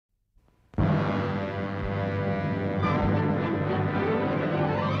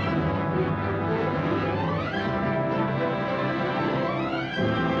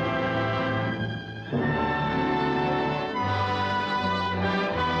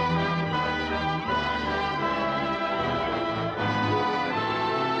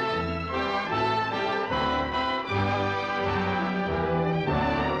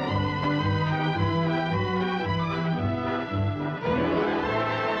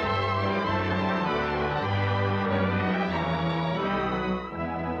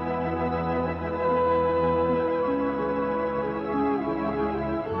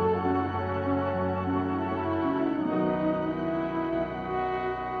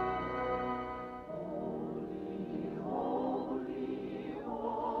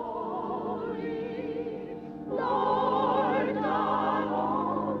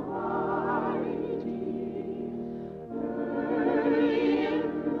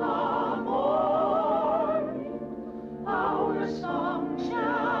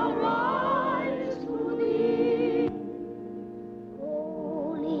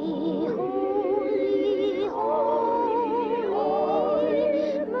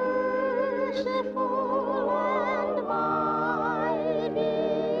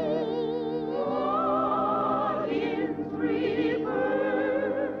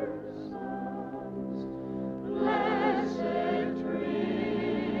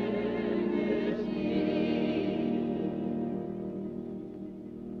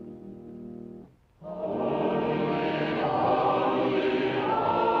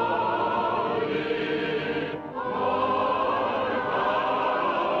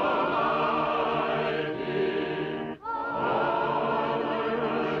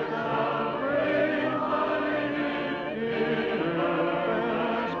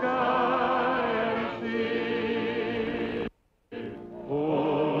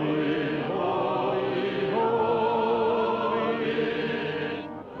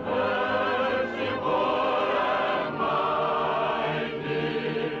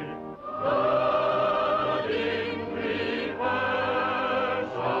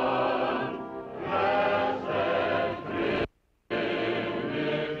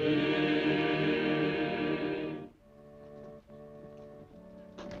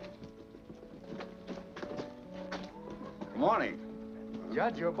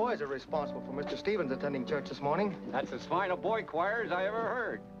Judge, your boys are responsible for Mr. Stevens attending church this morning. That's as fine a boy choir as I ever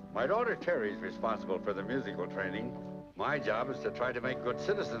heard. My daughter Terry's responsible for the musical training. My job is to try to make good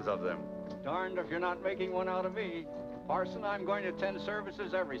citizens of them. Darned if you're not making one out of me. Parson, I'm going to attend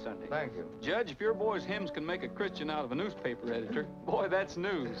services every Sunday. Thank you. Judge, if your boy's hymns can make a Christian out of a newspaper editor, boy, that's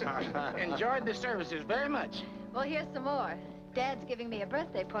news. Enjoyed the services very much. Well, here's some more. Dad's giving me a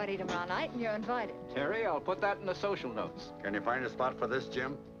birthday party tomorrow night, and you're invited. Terry, I'll put that in the social notes. Can you find a spot for this,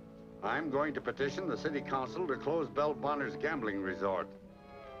 Jim? I'm going to petition the city council to close Belle Bonner's gambling resort.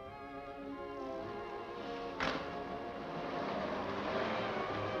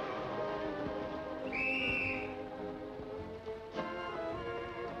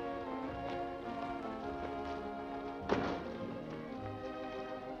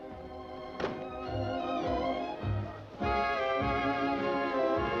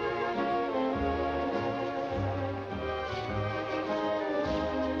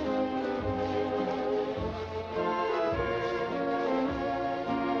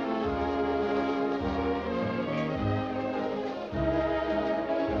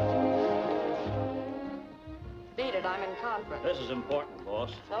 I'm in conference. This is important,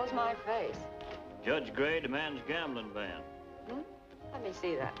 boss. So's my face. Judge Gray demands gambling ban. Let me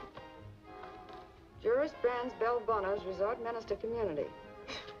see that. Jurist brands Belle Bonner's resort menace to community.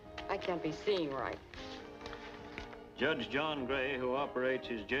 I can't be seeing right. Judge John Gray, who operates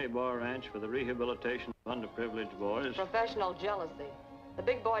his J-Bar Ranch for the rehabilitation of underprivileged boys. Professional jealousy. The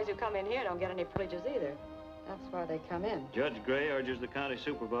big boys who come in here don't get any privileges either. That's why they come in. Judge Gray urges the county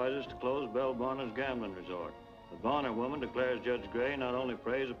supervisors to close Belle Bonner's gambling resort. The Bonner woman declares Judge Gray not only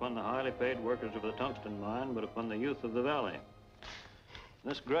preys upon the highly paid workers of the tungsten mine, but upon the youth of the valley.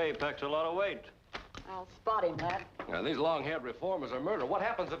 This Gray packs a lot of weight. I'll spot him, lad. Now, these long-haired reformers are murder. What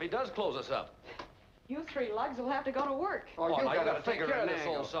happens if he does close us up? You three lugs will have to go to work. Oh, you gotta take care of this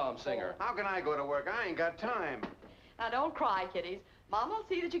old psalm singer. How can I go to work? I ain't got time. Now, don't cry, kiddies. Mom will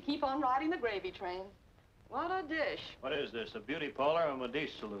see that you keep on riding the gravy train. What a dish. What is this, a beauty parlor or a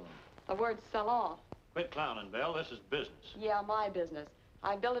Medice saloon? The word salon. Quit clowning, Belle. This is business. Yeah, my business.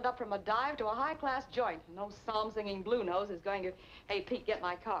 I built it up from a dive to a high-class joint. No psalm-singing blue nose is going to... Hey, Pete, get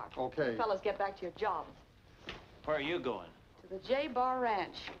my car. Okay. You fellas, get back to your jobs. Where are you going? To the J-Bar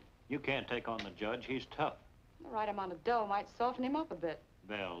Ranch. You can't take on the judge. He's tough. The right amount of dough might soften him up a bit.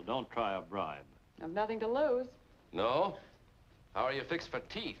 Belle, don't try a bribe. I've nothing to lose. No? How are you fixed for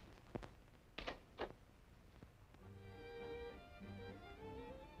teeth?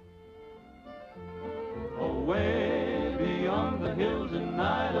 Away beyond the hills in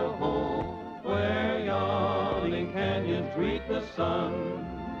Idaho, where yawning canyons greet the sun,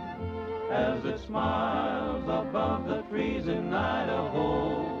 as it smiles above the trees in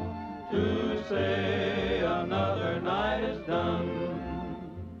Idaho, to say another night is done.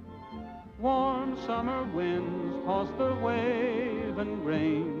 Warm summer winds toss the waving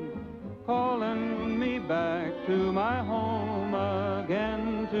grain, calling me back to my home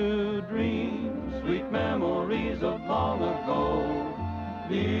again to dream sweet memories of long ago,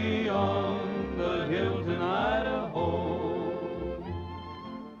 beyond the hills in Idaho.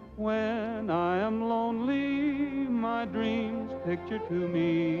 When I am lonely, my dreams picture to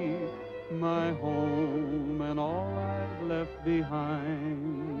me my home and all I've left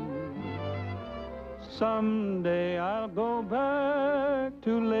behind. Someday I'll go back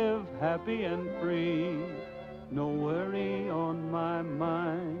to live happy and free, no worry on my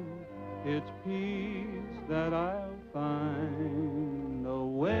mind. It's peace that I'll find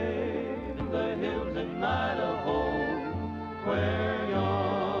away in the hills in Idaho, where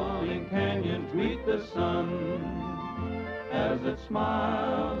yawning canyons greet the sun, as it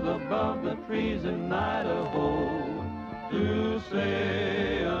smiles above the trees in Idaho, to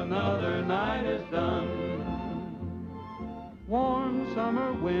say another night is done. Warm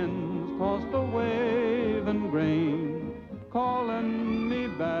summer winds toss the waving grain, calling me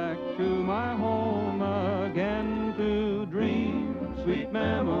back to my home again to dream sweet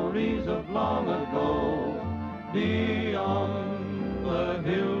memories of long ago, beyond the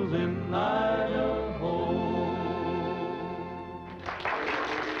hills in Idaho.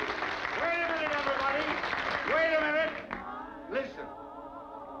 Wait a minute, everybody. Wait a minute. Listen.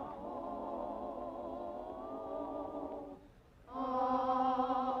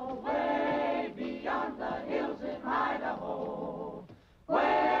 Away beyond the hills in Idaho,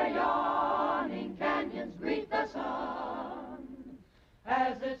 where yawning canyons greet the sun,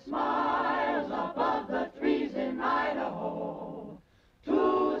 as it smiles above the trees in Idaho,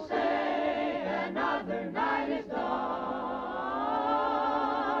 to say another night is done.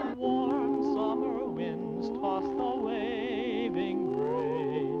 Warm summer winds toss the waving grain,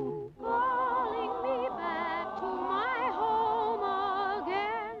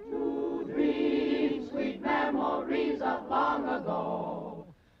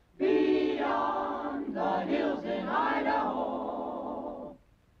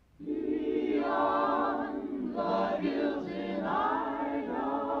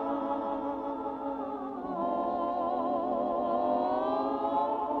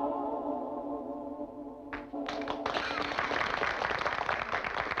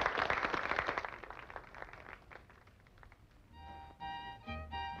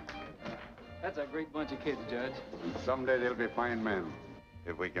 That's a great bunch of kids, Judge. Someday they'll be fine men,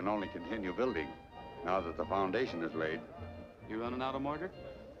 if we can only continue building, now that the foundation is laid. You running out of mortar?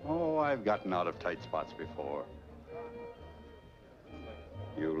 Oh, I've gotten out of tight spots before.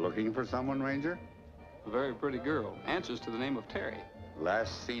 You looking for someone, Ranger? A very pretty girl. Answers to the name of Terry.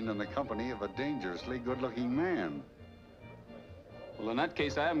 Last seen in the company of a dangerously good-looking man. Well, in that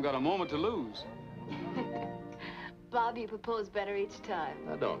case, I haven't got a moment to lose. Bob, you propose better each time.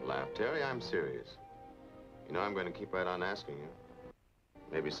 Now, don't laugh, Terry. I'm serious. You know, I'm going to keep right on asking you.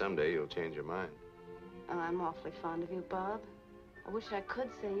 Maybe someday you'll change your mind. Oh, I'm awfully fond of you, Bob. I wish I could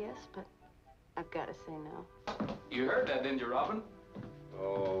say yes, but I've got to say no. You heard that, didn't you, Robin?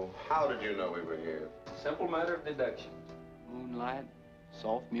 Oh, how did you know we were here? Simple matter of deduction. Moonlight,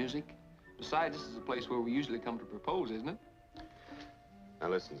 soft music. Besides, this is a place where we usually come to propose, isn't it? Now,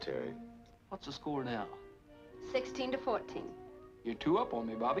 listen, Terry. What's the score now? 16 to 14. You're 2 up on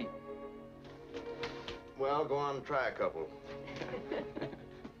me, Bobby. Well, go on and try a couple.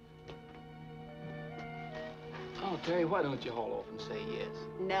 Oh, Terry, why don't you haul off and say yes?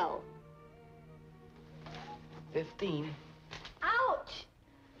 No. 15. Ouch!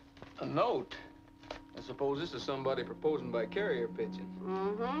 A note? I suppose this is somebody proposing by carrier pigeon.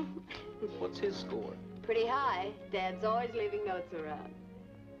 Mm-hmm. What's his score? Pretty high. Dad's always leaving notes around.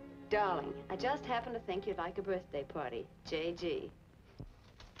 Darling, I just happen to think you'd like a birthday party. J.G.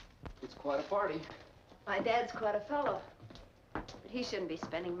 It's quite a party. My dad's quite a fellow. But he shouldn't be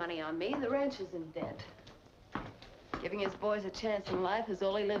spending money on me. The ranch is in debt. Giving his boys a chance in life is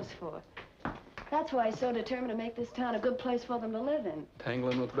all he lives for. That's why he's so determined to make this town a good place for them to live in.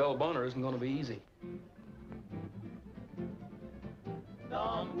 Tangling with Belle Bonner isn't going to be easy.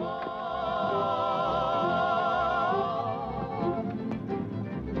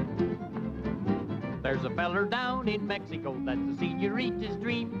 There's a feller down in Mexico that's a senorita's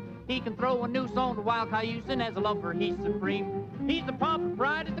dream. He can throw a noose on the wild cayuse, and as a lover, he's supreme. He's the pomp and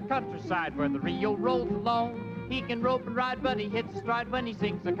pride of the countryside where the Rio rolls along. He can rope and ride, but he hits a stride when he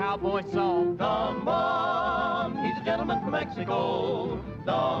sings a cowboy song. Don Juan, he's a gentleman from Mexico.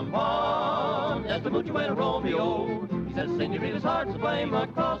 Don Juan, that's the mucho bueno Romeo. He says senorita's heart's aflame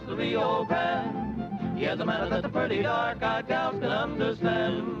across the Rio Grande. He has a manner that the pretty dark-eyed gals can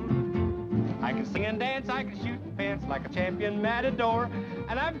understand. I can sing and dance, I can shoot and fence like a champion matador.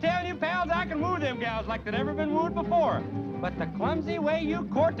 And I'm telling you, pals, I can woo them gals like they've never been wooed before. But the clumsy way you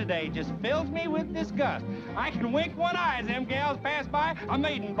court today just fills me with disgust. I can wink one eye as them gals pass by, a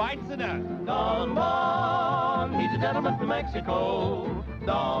maiden bites the dust. Don Juan, he's a gentleman from Mexico.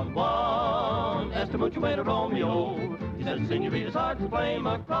 Don Juan, este mucho bueno Romeo. He says senorita's heart's aflame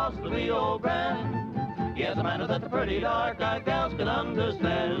across the Rio Grande. He has a manner that the pretty dark-eyed gals can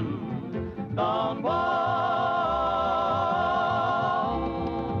understand. Don Juan.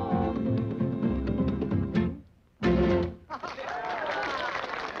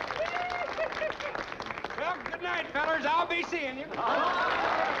 Well, good night, fellers. I'll be seeing you.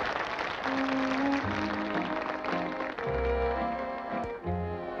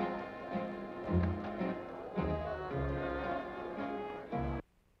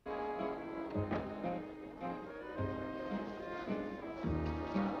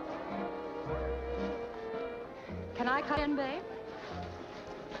 Can I cut in, babe?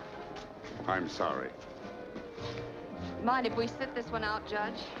 I'm sorry. Mind if we sit this one out,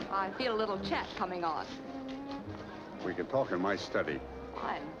 Judge? I feel a little chat coming on. We can talk in my study.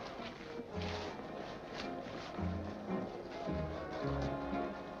 Fine.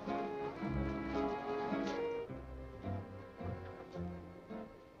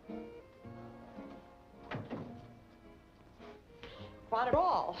 Not at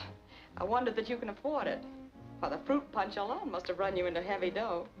all. I wondered that you can afford it. Why, the fruit punch alone must have run you into heavy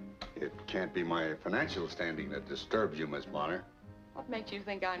dough. It can't be my financial standing that disturbs you, Miss Bonner. What makes you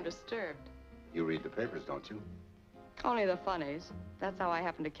think I'm disturbed? You read the papers, don't you? Only the funnies. That's how I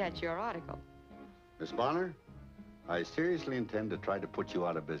happened to catch your article. Miss Bonner, I seriously intend to try to put you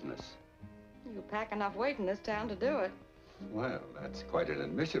out of business. You pack enough weight in this town to do it. Well, that's quite an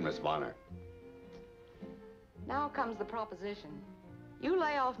admission, Miss Bonner. Now comes the proposition. You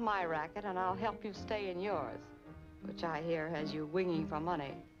lay off my racket and I'll help you stay in yours, which I hear has you winging for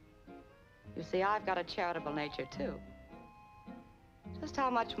money. You see, I've got a charitable nature, too. Just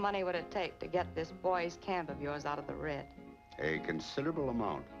how much money would it take to get this boys' camp of yours out of the red? A considerable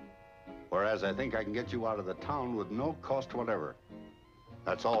amount. Whereas I think I can get you out of the town with no cost whatever.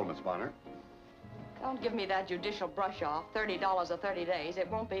 That's all, Miss Bonner. Don't give me that judicial brush off. $30 or 30 days. It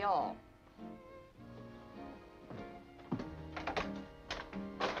won't be all.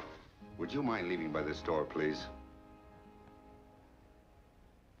 Would you mind leaving by this door, please?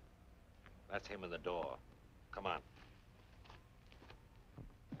 That's him in the door. Come on.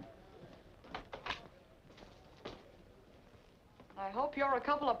 I hope you're a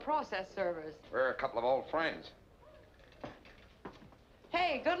couple of process servers. We're a couple of old friends.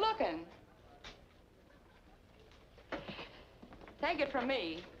 Hey, good looking. Take it from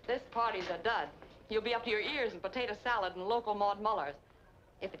me, this party's a dud. You'll be up to your ears in potato salad and local Maud Mullers.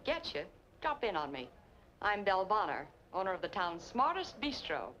 If it gets you, drop in on me. I'm Belle Bonner, owner of the town's smartest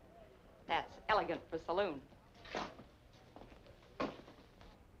bistro. That's elegant for saloon.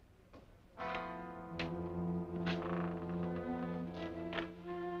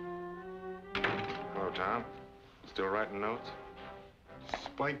 Hello, Tom. Still writing notes?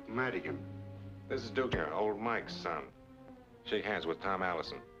 Spike Madigan. This is Duke here, old Mike's son. Shake hands with Tom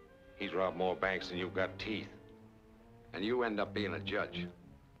Allison. He's robbed more banks than you've got teeth. And you end up being a judge.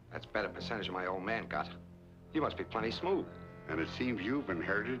 That's better percentage than my old man got. You must be plenty smooth. And it seems you've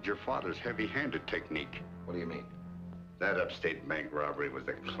inherited your father's heavy-handed technique. What do you mean? That upstate bank robbery was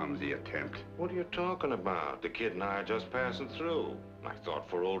a clumsy attempt. What are you talking about? The kid and I are just passing through. I thought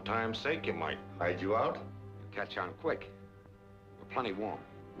for old time's sake you might. Hide you out? You catch on quick. We're plenty warm.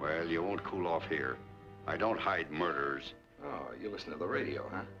 Well, you won't cool off here. I don't hide murderers. Oh, you listen to the radio,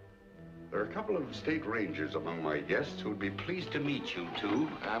 huh? There are a couple of state rangers among my guests who would be pleased to meet you two.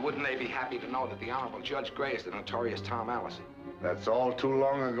 Wouldn't they be happy to know that the Honorable Judge Gray is the notorious Tom Allison? That's all too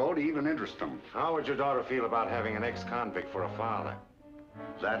long ago to even interest them. How would your daughter feel about having an ex-convict for a father?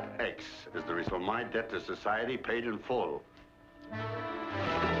 That ex is the reason my debt to society paid in full.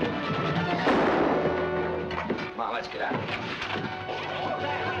 Come on, let's get out of here.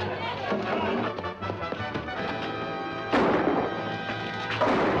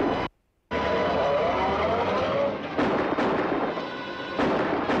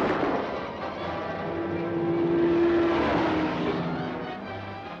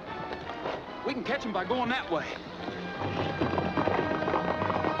 We can catch him by going that way.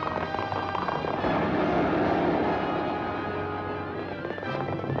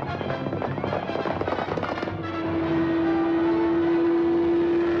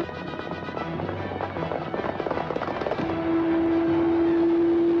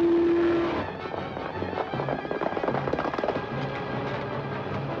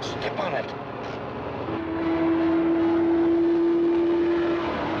 Step on it.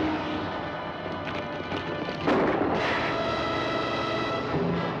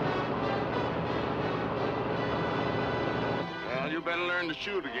 Well, you better learn to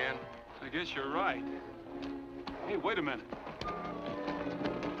shoot again. I guess you're right. Hey, wait a minute.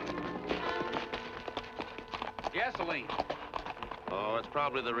 Gasoline. Oh, it's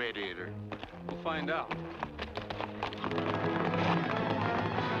probably the radiator. We'll find out.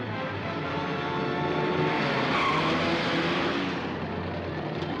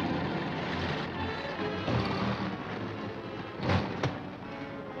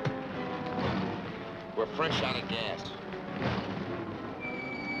 We're fresh out of gas.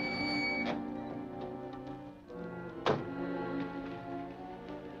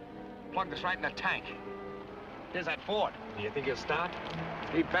 Plug this right in the tank. Here's that Ford. Do you think he'll stop?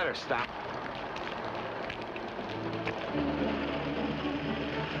 He better stop.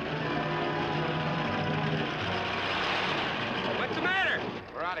 What's the matter?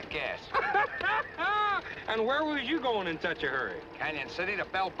 We're out of gas. And where was you going in such a hurry? Canyon City to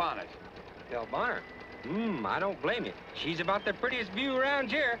Belle Bonnet. Belle Bonner? I don't blame you. She's about the prettiest view around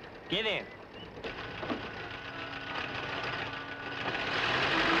here. Get in.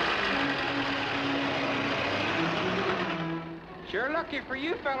 Sure lucky for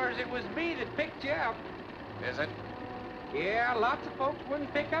you fellers, it was me that picked you up. Is it? Yeah, lots of folks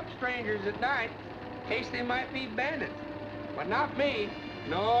wouldn't pick up strangers at night, in case they might be bandits. But not me.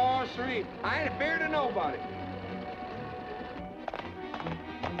 No, siree. I ain't afeard of nobody.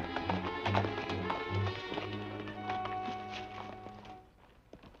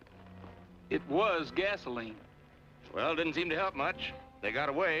 It was gasoline. Well, didn't seem to help much. They got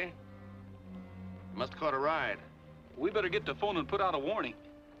away. Must have caught a ride. We better get the phone and put out a warning.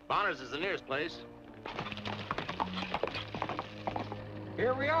 Bonner's is the nearest place.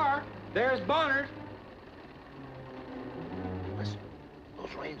 Here we are. There's Bonner's. Listen,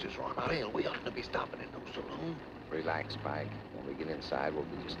 those Rangers are on our hill. We oughtn't to be stopping in no saloon. Relax, Spike. When we get inside, we'll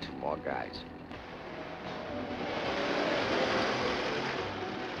be just two more guys.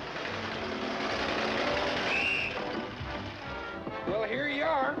 Well, here you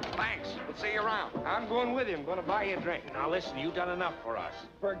are. Thanks. We'll see you around. I'm going with you. I'm going to buy you a drink. Now listen, you've done enough for us.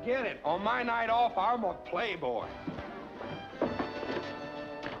 Forget it. On my night off, I'm a playboy.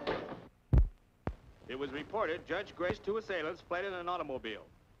 It was reported Judge Gray's two assailants fled in an automobile.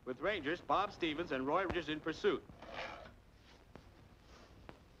 with Rangers Bob Stevens and Roy Rogers in pursuit.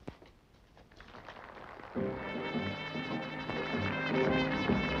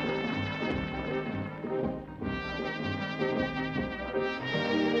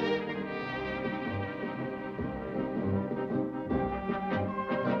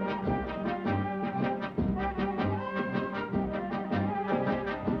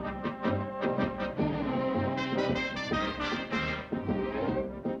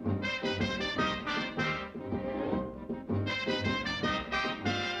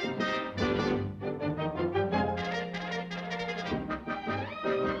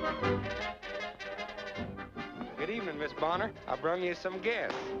 Miss Bonner, I brung you some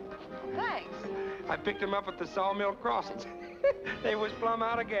guests. Thanks. I picked them up at the Sawmill Crossings. They was plumb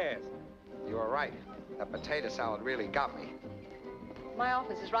out of gas. You were right. That potato salad really got me. My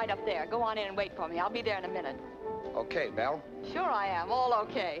office is right up there. Go on in and wait for me. I'll be there in a minute. Okay, Belle. Sure I am. All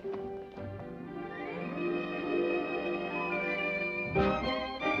okay.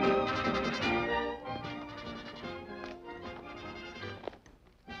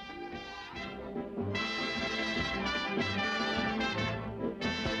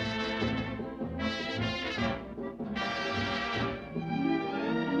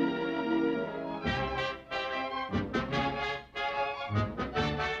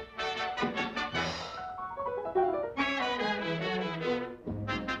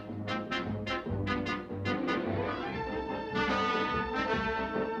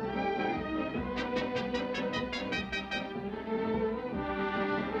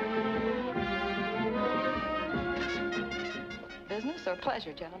 Business or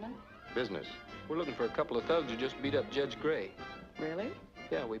pleasure, gentlemen? Business. We're looking for a couple of thugs who just beat up Judge Gray. Really?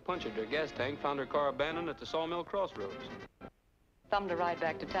 Yeah, we punctured their gas tank, found her car abandoned at the Sawmill Crossroads. Thumbed a ride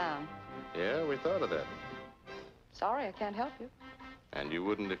back to town. Yeah, we thought of that. Sorry, I can't help you. And you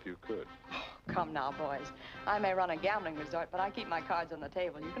wouldn't if you could. Come now, boys. I may run a gambling resort, but I keep my cards on the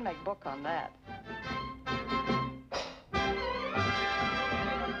table. You can make book on that.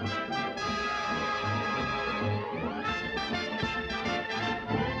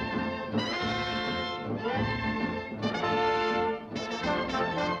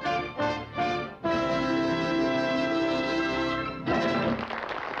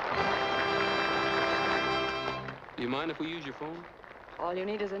 Do you mind if we use your phone? All you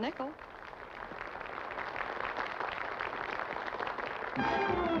need is a nickel.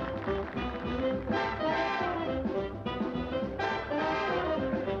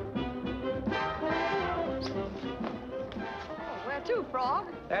 Where to, Frog?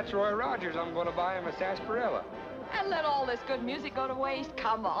 That's Roy Rogers. I'm going to buy him a sarsaparilla. And let all this good music go to waste?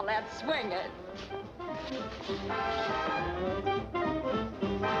 Come on, let's swing it.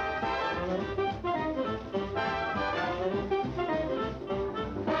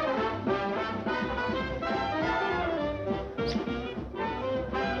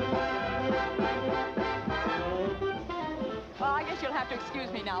 Well, I guess you'll have to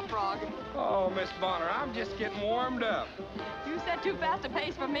excuse me now, Frog. Oh, Miss Bonner, I'm just getting warmed up. You set too fast a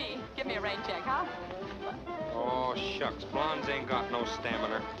pace for me. Give me a rain check, huh? Oh, shucks. Blondes ain't got no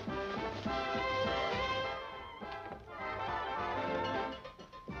stamina.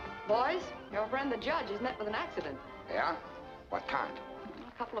 Boys, your friend the judge is met with an accident. Yeah? What kind?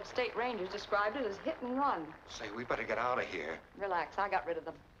 A couple of state rangers described it as hit and run. Say, we better get out of here. Relax, I got rid of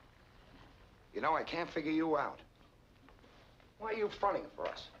them. You know, I can't figure you out. Why are you fronting for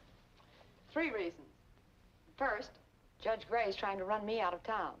us? 3 reasons. First, Judge Gray's trying to run me out of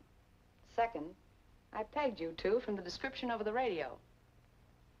town. Second, I pegged you two from the description over the radio.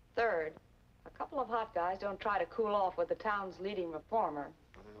 Third, a couple of hot guys don't try to cool off with the town's leading reformer.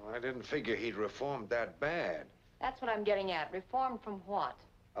 Well, I didn't figure he'd reformed that bad. That's what I'm getting at. Reformed from what?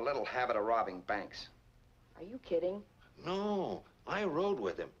 A little habit of robbing banks. Are you kidding? No, I rode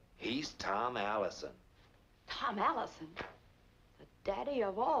with him. He's Tom Allison. Tom Allison? The daddy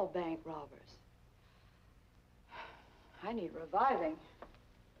of all bank robbers. I need reviving.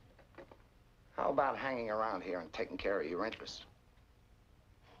 How about hanging around here and taking care of your interests?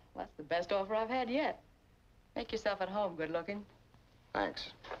 That's the best offer I've had yet. Make yourself at home, good looking.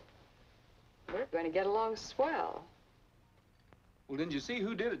 Thanks. We're going to get along swell. Well, didn't you see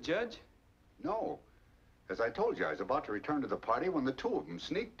who did it, Judge? No. As I told you, I was about to return to the party when the two of them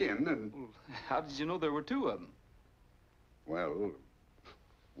sneaked in and... Well, how did you know there were 2 of them? Well,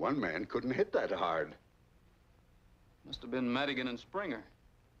 one man couldn't hit that hard. Must have been Madigan and Springer.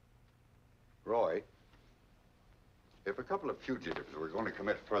 Roy, if a couple of fugitives were going to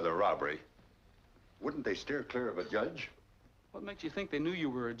commit further robbery, wouldn't they steer clear of a judge? What makes you think they knew you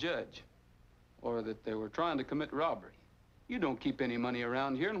were a judge? Or that they were trying to commit robbery? You don't keep any money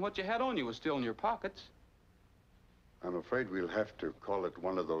around here, and what you had on you was still in your pockets. I'm afraid we'll have to call it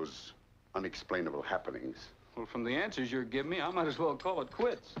one of those unexplainable happenings. Well, from the answers you're giving me, I might as well call it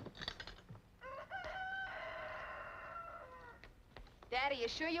quits. Daddy, you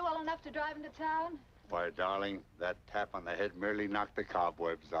sure you're well enough to drive into town? Why, darling, that tap on the head merely knocked the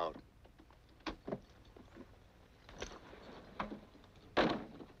cobwebs out.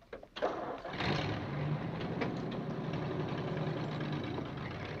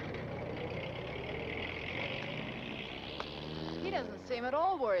 He doesn't seem at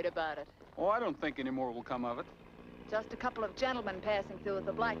all worried about it. Oh, I don't think any more will come of it. Just a couple of gentlemen passing through with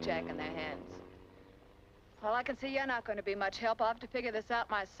a blackjack in their hands. Well, I can see you're not going to be much help. I'll have to figure this out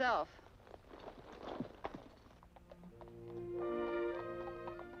myself.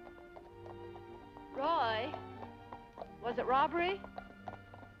 Roy, was it robbery?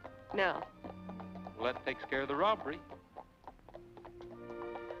 No. Well, that takes care of the robbery.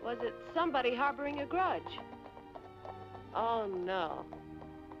 Was it somebody harboring a grudge? Oh, no.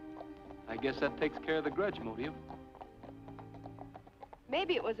 I guess that takes care of the grudge motive.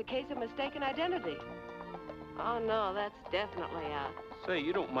 Maybe it was a case of mistaken identity. Oh, no, that's definitely out. Say,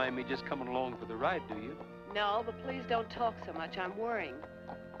 you don't mind me just coming along for the ride, do you? No, but please don't talk so much. I'm worrying.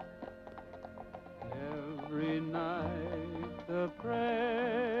 Every night the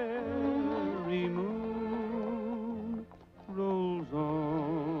prairie moon rolls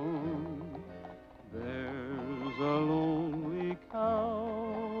on. There's a lonely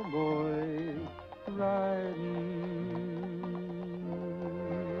cowboy riding.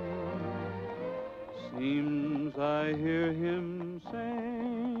 Seems I hear him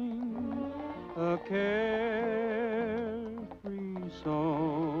sing a carefree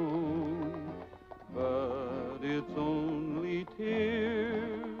song, but it's only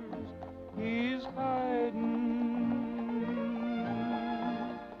tears he's hiding.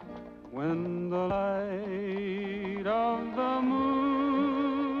 When the light of the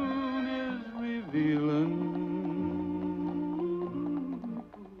moon is revealing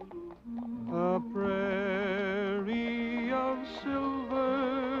a prairie of silver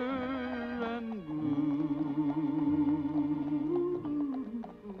and blue,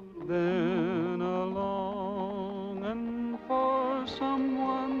 then along and for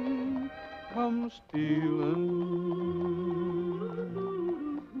someone comes stealing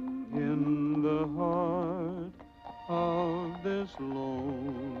in the heart of this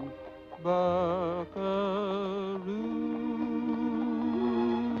lone buckaroo.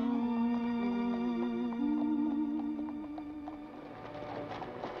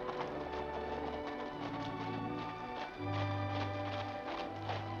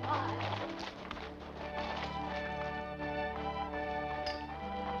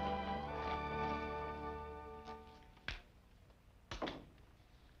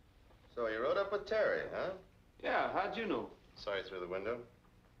 So you rode up with Terry, huh? Yeah, how'd you know? Saw you through the window.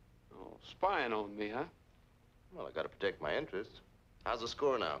 Oh, spying on me, huh? Well, I gotta protect my interests. How's the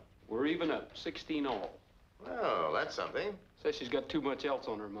score now? We're even up, 16 all. Well, that's something. Says she's got too much else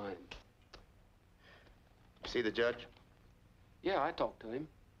on her mind. You see the judge? Yeah, I talked to him.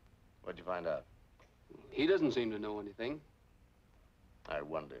 What'd you find out? He doesn't seem to know anything. I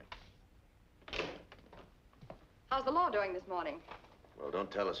wonder. How's the law doing this morning? Well,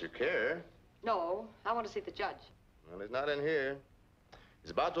 don't tell us you care. No, I want to see the judge. Well, he's not in here. He's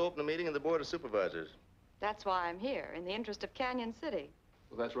about to open a meeting of the Board of Supervisors. That's why I'm here, in the interest of Canyon City.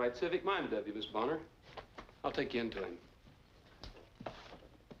 Well, that's right, civic-minded of you, Miss Bonner. I'll take you into him.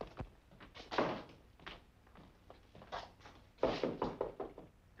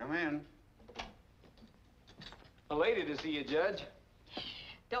 Come in. A lady to see you, Judge.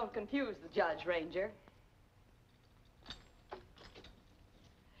 Don't confuse the judge, Ranger.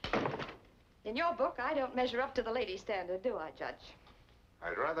 In your book, I don't measure up to the lady standard, do I, Judge?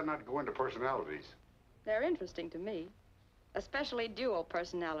 I'd rather not go into personalities. They're interesting to me, especially dual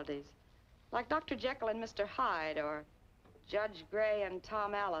personalities, like Dr. Jekyll and Mr. Hyde, or Judge Gray and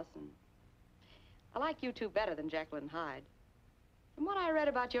Tom Allison. I like you two better than Jekyll and Hyde. From what I read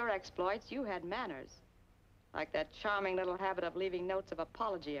about your exploits, you had manners, like that charming little habit of leaving notes of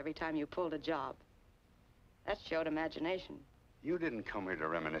apology every time you pulled a job. That showed imagination. You didn't come here to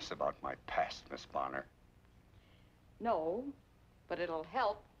reminisce about my past, Miss Bonner. No, but it'll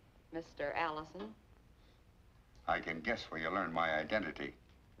help, Mr. Allison. I can guess where you learned my identity.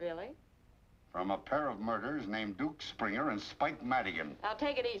 Really? From a pair of murders named Duke Springer and Spike Madigan. Now,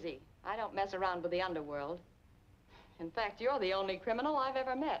 take it easy. I don't mess around with the underworld. In fact, you're the only criminal I've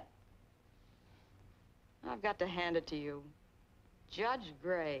ever met. I've got to hand it to you. Judge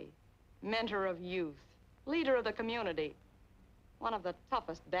Gray, mentor of youth, leader of the community, One of the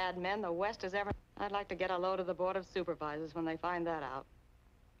toughest bad men the West has ever... I'd like to get a load of the Board of Supervisors when they find that out.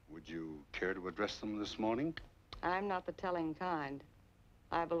 Would you care to address them this morning? I'm not the telling kind.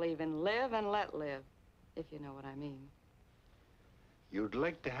 I believe in live and let live, if you know what I mean. You'd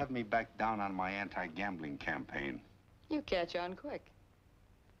like to have me back down on my anti-gambling campaign. You catch on quick.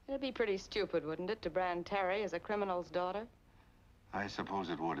 It'd be pretty stupid, wouldn't it, to brand Terry as a criminal's daughter? I suppose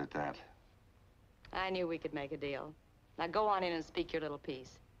it would at that. I knew we could make a deal. Now go on in and speak your little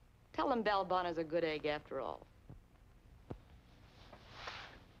piece. Tell them Belle Bonner's a good egg after all.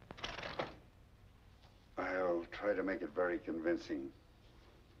 I'll try to make it very convincing.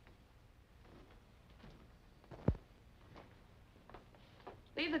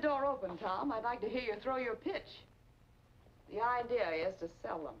 Leave the door open, Tom. I'd like to hear you throw your pitch. The idea is to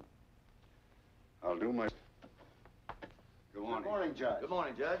sell them. I'll do my... Good morning. Good morning, Judge. Good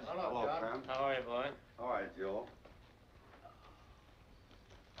morning, Judge. Hello, Pam. How are you, boy? All right, Joe.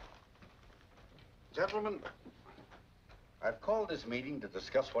 Gentlemen, I've called this meeting to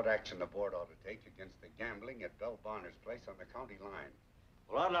discuss what action the board ought to take against the gambling at Belle Bonner's place on the county line.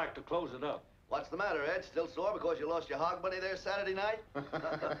 Well, I'd like to close it up. What's the matter, Ed? Still sore because you lost your hog money there Saturday night?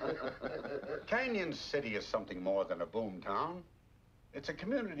 Canyon City is something more than a boom town. It's a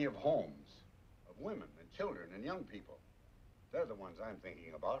community of homes, of women and children and young people. They're the ones I'm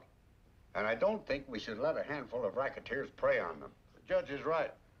thinking about. And I don't think we should let a handful of racketeers prey on them. The judge is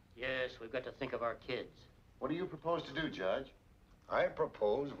right. Yes, we've got to think of our kids. What do you propose to do, Judge? I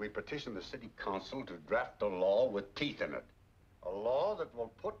propose we petition the city council to draft a law with teeth in it. A law that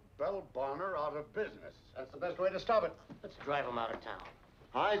will put Belle Bonner out of business. That's the best way to stop it. Let's drive them out of town.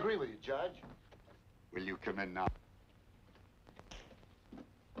 I agree with you, Judge. Will you come in now?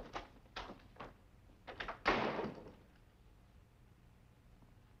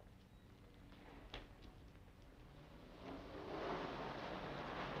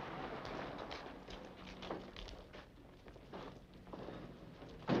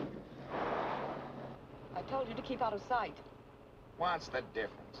 I told you to keep out of sight. What's the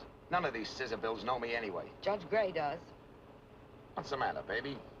difference? None of these scissorbills know me anyway. Judge Gray does. What's the matter,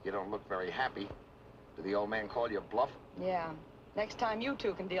 baby? You don't look very happy. Did the old man call you bluff? Yeah. Next time you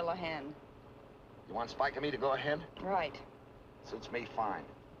two can deal a hand. You want Spike and me to go ahead? Right. Suits me fine.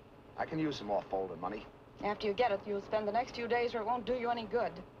 I can use some more folded money. After you get it, you'll spend the next few days where it won't do you any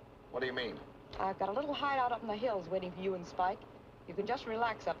good. What do you mean? I've got a little hideout up in the hills waiting for you and Spike. You can just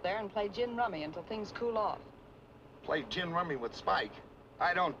relax up there and play gin rummy until things cool off. Play gin rummy with Spike?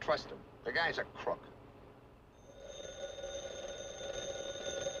 I don't trust him. The guy's a crook.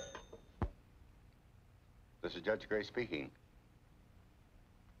 This is Judge Gray speaking.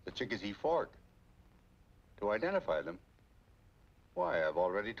 The Chickasee Fork. To identify them? Why, I've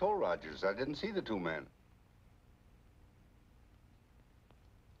already told Rogers I didn't see the two men.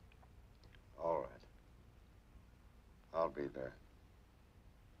 All right. I'll be there.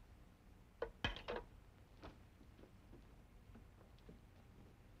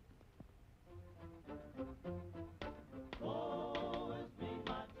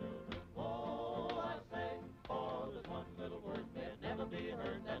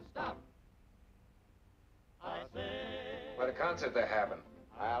 What a concert they're having.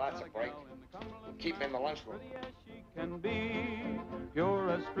 Well, that's a break. We'll keep him in the lunchroom. Can be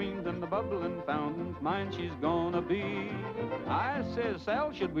pure as streams and the bubbling fountains, mine she's gonna be. I says,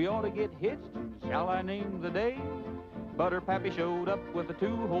 Sal, should we ought to get hitched? Shall I name the day? But her pappy showed up with a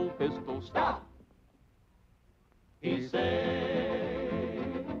two-hole pistol. Stop! He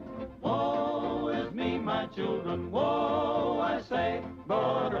said, woe is me, my children, woe, I say.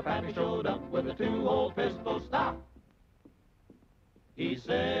 But her pappy showed up with a two-hole pistol. Stop! He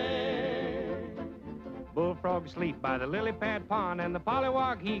said, Bullfrogs sleep by the lily pad pond, and the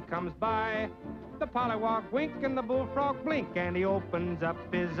pollywog he comes by. The pollywog wink and the bullfrog blink, and he opens up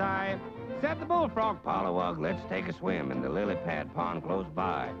his eye. Said the bullfrog, pollywog, let's take a swim in the lily pad pond close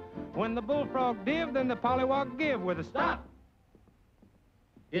by. When the bullfrog div, then the pollywog give with a stop.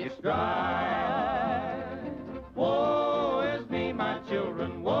 It's dry. Woe is me, my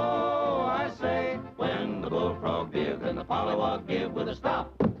children, woe, I say. When the bullfrog div, then the pollywog give with a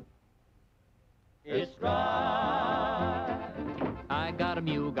stop. It's dry. I got a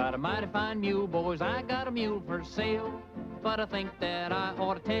mule, got a mighty fine mule, boys. I got a mule for sale. But I think that I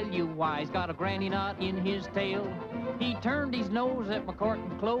ought to tell you why. He's got a granny knot in his tail. He turned his nose at my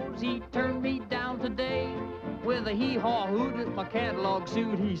curtain clothes. He turned me down today. With a hee-haw hoot at my catalog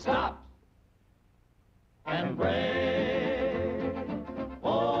suit, he stopped and brayed.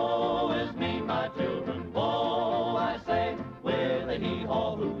 Woe is me, my children, woe, I say. With a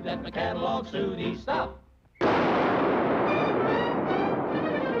hee-haw hoot at my catalog suit, he stopped.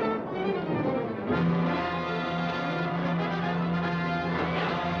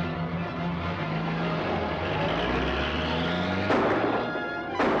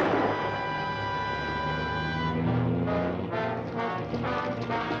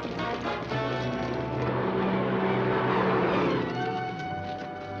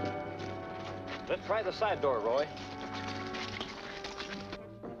 Let's try the side door, Roy.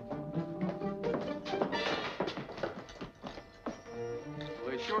 Well,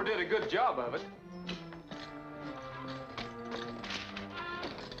 they sure did a good job of it.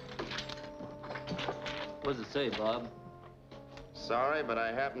 What does it say, Bob? Sorry, but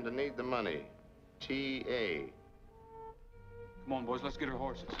I happen to need the money. T.A. Come on, boys, let's get our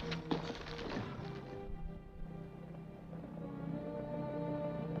horses.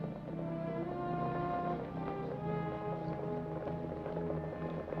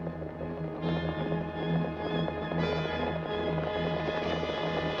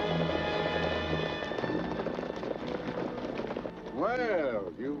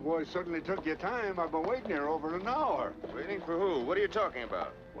 Well, you boys certainly took your time. I've been waiting here over an hour. Waiting for who? What are you talking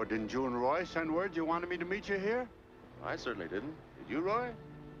about? Well, didn't you and Roy send word you wanted me to meet you here? I certainly didn't. Did you, Roy?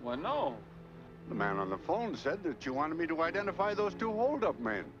 Well, no. The man on the phone said that you wanted me to identify those two hold-up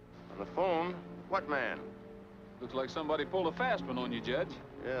men. On the phone? What man? Looks like somebody pulled a fast one on you, Judge.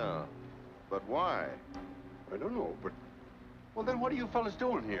 Yeah. But why? I don't know, but... Well, then what are you fellas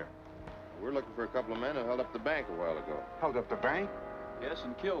doing here? We're looking for a couple of men who held up the bank a while ago. Held up the bank? Yes,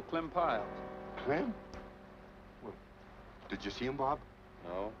 and killed Clem Piles. Clem? Well, did you see him, Bob?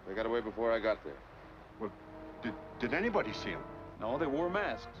 No, they got away before I got there. Well, did anybody see him? No, they wore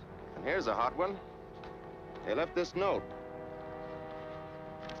masks. And here's a hot one. They left this note.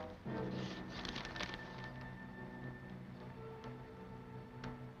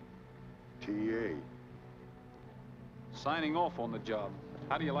 T.A. Signing off on the job.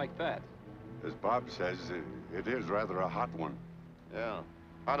 How do you like that? As Bob says, it is rather a hot one. Yeah.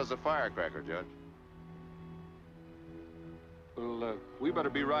 Hot as a firecracker, Judge. Well, we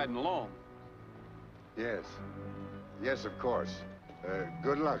better be riding along. Yes. Yes, of course.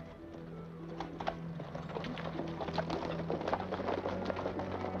 Good luck.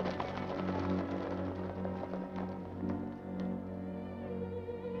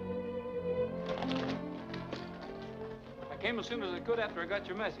 I came as soon as I could after I got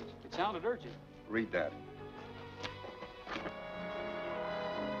your message. It sounded urgent. Read that.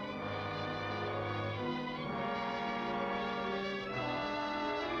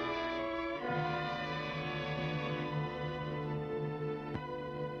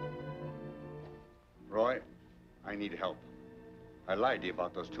 Roy, I need help. I lied to you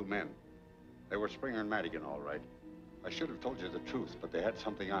about those two men. They were Springer and Madigan, all right. I should have told you the truth, but they had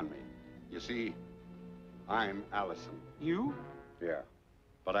something on me. You see, I'm Allison. You? Yeah.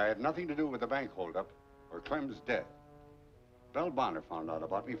 But I had nothing to do with the bank holdup or Clem's death. Belle Bonner found out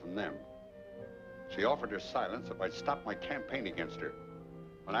about me from them. She offered her silence if I'd stop my campaign against her.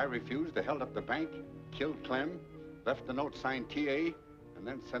 When I refused, they held up the bank, killed Clem, left the note signed T.A., and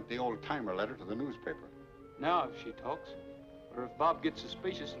then sent the old-timer letter to the newspaper. Now if she talks. Or if Bob gets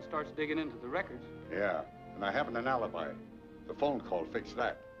suspicious and starts digging into the records. Yeah, and I haven't an alibi. The phone call fixed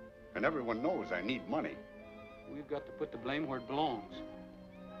that. And everyone knows I need money. We've got to put the blame where it belongs.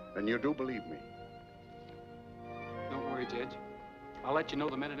 Then you do believe me? Don't worry, Judge. I'll let you know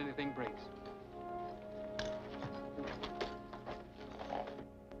the minute anything breaks.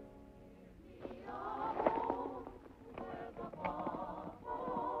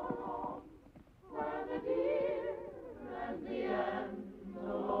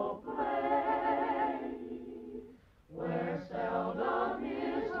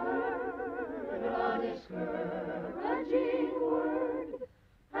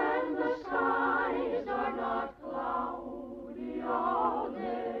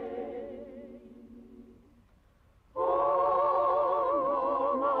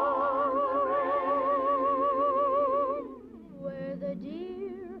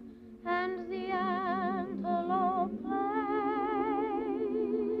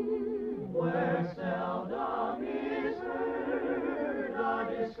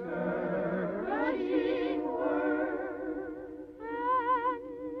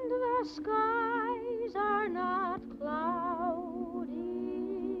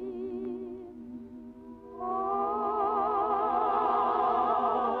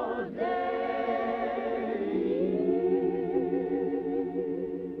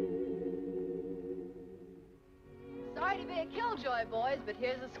 But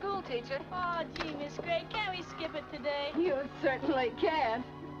here's a school teacher. Oh, gee, Miss Gray, can't we skip it today? You certainly can.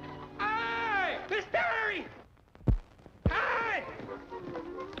 Hey! Miss Terry! Hey!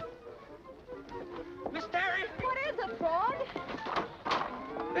 Miss Terry! What is it, Frog?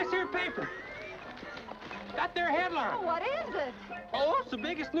 This here paper. Got their headline. Oh, what is it? Oh, it's the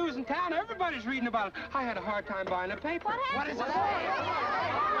biggest news in town. Everybody's reading about it. I had a hard time buying a paper. What is it?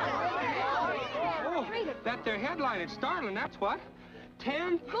 Oh, that their headline is startling, that's what.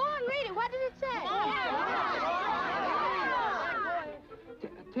 10? Go on, read it. What did it say?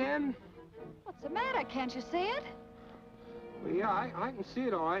 10? What's the matter? Can't you see it? Well, yeah, I can see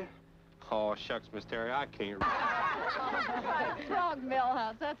it all right. Oh, shucks, Miss Terry, I can't. Frog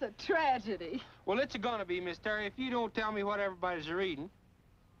Millhouse, that's a tragedy. Well, it's gonna be, Miss Terry, if you don't tell me what everybody's reading.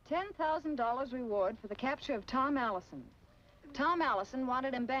 $10,000 reward for the capture of Tom Allison. Tom Allison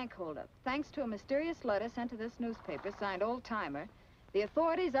wanted in bank holdup. Thanks to a mysterious letter sent to this newspaper signed Old Timer, the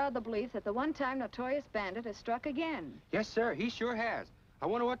authorities are of the belief that the one-time notorious bandit has struck again. Yes, sir, he sure has. I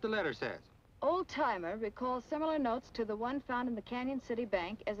wonder what the letter says. Old Timer recalls similar notes to the one found in the Canyon City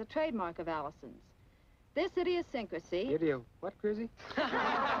Bank as a trademark of Allison's. This idiosyncrasy... What, Grizzy?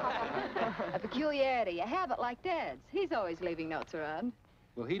 a peculiarity, a habit like Dad's. He's always leaving notes around.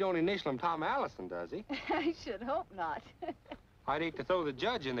 Well, he don't initial him Tom Allison, does he? I should hope not. I'd hate to throw the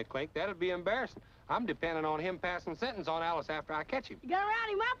judge in the clink. That'd be embarrassing. I'm depending on him passing sentence on Alice after I catch him. You gonna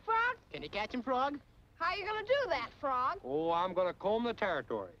round him up, Frog? Can you catch him, Frog? How you gonna do that, Frog? Oh, I'm gonna comb the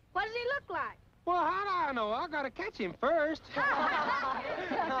territory. What does he look like? Well, how do I know? I gotta catch him first.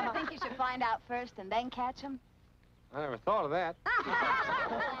 Don't you think you should find out first and then catch him? I never thought of that.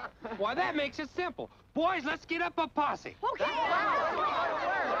 Why, that makes it simple. Boys, let's get up a posse. Okay.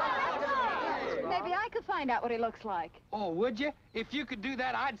 Maybe I could find out what he looks like. Oh, would you? If you could do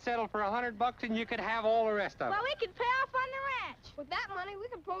that, I'd settle for $100 and you could have all the rest of it. Well, we could pay off on the ranch. With that money, we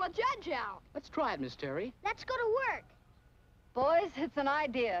could pull a judge out. Let's try it, Miss Terry. Let's go to work. Boys, it's an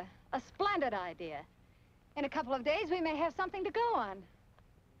idea. A splendid idea. In a couple of days, we may have something to go on.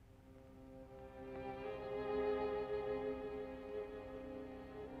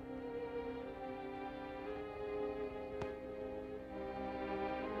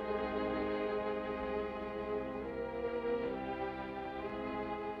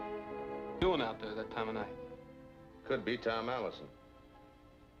 Doing out there that time of night? Could be Tom Allison.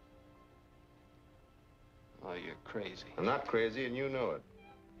 Oh, you're crazy. I'm not crazy, and you know it.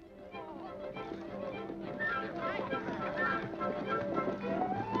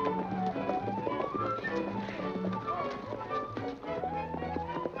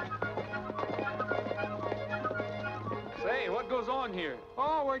 Say, what goes on here?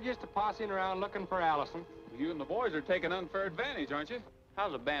 Oh, we're just a-posseing around looking for Allison. You and the boys are taking unfair advantage, aren't you?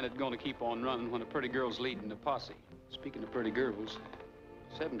 How's a bandit gonna keep on running when a pretty girl's leading the posse? Speaking of pretty girls,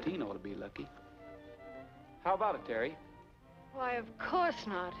 17 ought to be lucky. How about it, Terry? Why, of course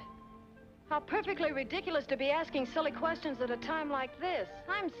not. How perfectly ridiculous to be asking silly questions at a time like this.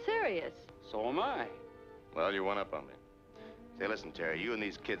 I'm serious. So am I. Well, you one up on me. Say, listen, Terry, you and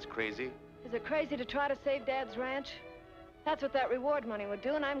these kids crazy? Is it crazy to try to save Dad's ranch? That's what that reward money would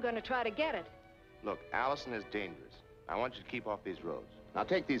do, and I'm going to try to get it. Look, Allison is dangerous. I want you to keep off these roads. Now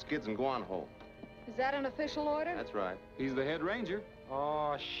take these kids and go on home. Is that an official order? That's right. He's the head ranger.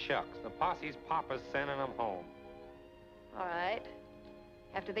 Oh, shucks. The posse's papa's sending them home. All right.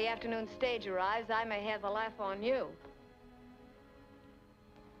 After the afternoon stage arrives, I may have the laugh on you.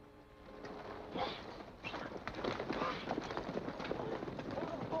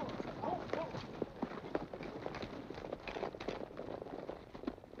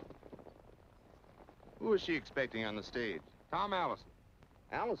 Who is she expecting on the stage? Tom Allison.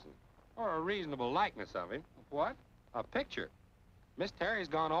 Allison? Or a reasonable likeness of him. What? A picture. Miss Terry's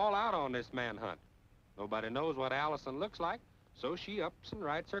gone all out on this manhunt. Nobody knows what Allison looks like, so she ups and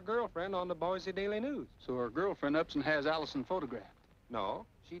writes her girlfriend on the Boise Daily News. So her girlfriend ups and has Allison photographed. No,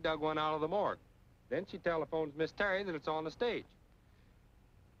 she dug one out of the morgue. Then she telephones Miss Terry that it's on the stage.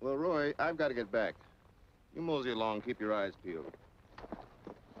 Well, Roy, I've got to get back. You mosey along, keep your eyes peeled.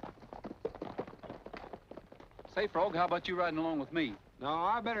 Say, Frog, how about you riding along with me? No,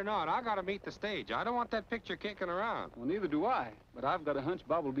 I better not. I gotta meet the stage. I don't want that picture kicking around. Well, neither do I. But I've got a hunch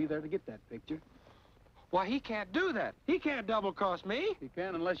Bob will be there to get that picture. Why, he can't do that. He can't double-cross me. He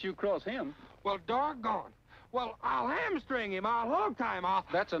can unless you cross him. Well, doggone. Well, I'll hamstring him. I'll hog tie him.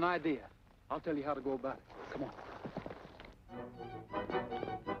 That's an idea. I'll tell you how to go about it. Come on.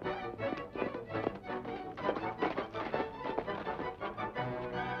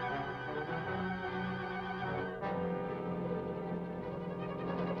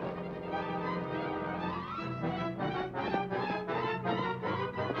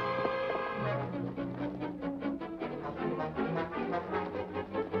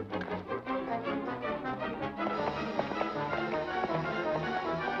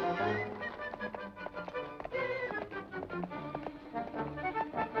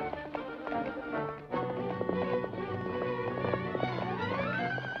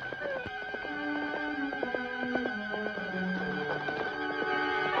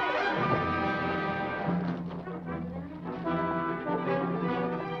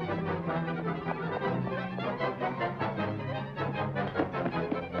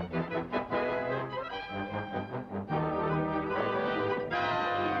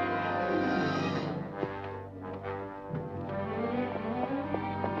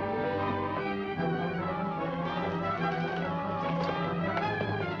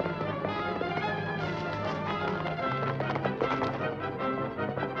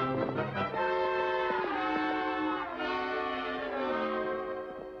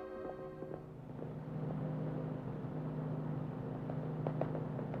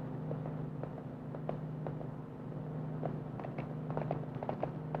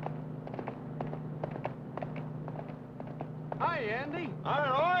 Andy. All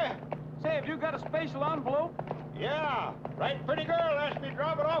right, Say, have you got a special envelope? Roy. Yeah. Right pretty girl asked me to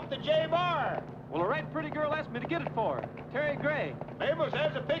drop it off the J Bar. Well, a right pretty girl asked me to get it for her. Terry Gray. Mabel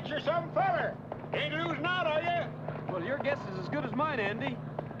says a picture of some feller. Ain't losing out, are you? Well, your guess is as good as mine, Andy.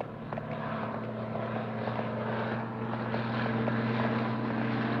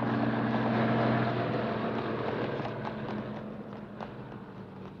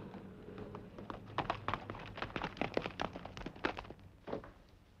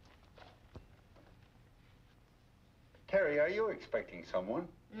 Terry, are you expecting someone?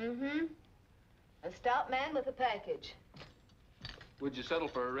 Mm-hmm. A stout man with a package. Would you settle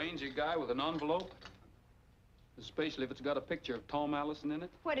for a rangy guy with an envelope? Especially if it's got a picture of Tom Allison in it?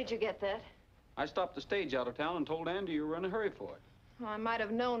 Where did you get that? I stopped the stage out of town and told Andy you were in a hurry for it. Oh, I might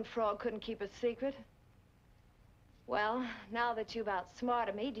have known Frog couldn't keep a secret. Well, now that you've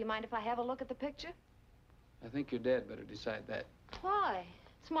outsmarted me, do you mind if I have a look at the picture? I think your dad better decide that. Why?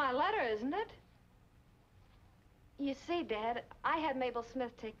 It's my letter, isn't it? You see, Dad, I had Mabel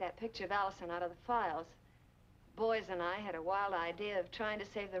Smith take that picture of Allison out of the files. Boys and I had a wild idea of trying to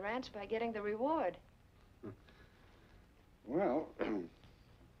save the ranch by getting the reward. Well,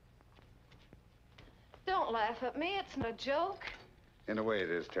 Don't laugh at me. It's no joke. in a way it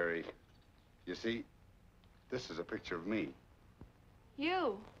is, Terry. You see, this is a picture of me.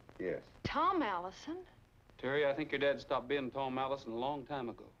 You, Yes. Tom Allison? Terry, I think your dad stopped being Tom Allison a long time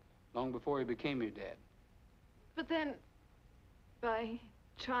ago. Long before he became your dad. But then, by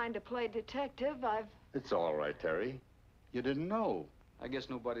trying to play detective, I've... It's all right, Terry. You didn't know. I guess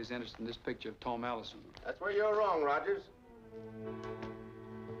nobody's interested in this picture of Tom Allison. That's where you're wrong, Rogers.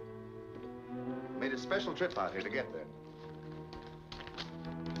 Made a special trip out here to get there.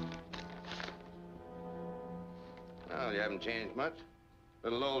 Well, you haven't changed much. A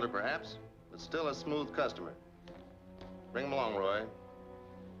little older, perhaps, but still a smooth customer. Bring him along, Roy.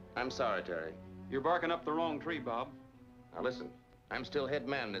 I'm sorry, Terry. You're barking up the wrong tree, Bob. Now, listen. I'm still head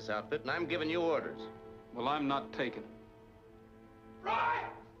man in this outfit, and I'm giving you orders. Well, I'm not taking. Roy!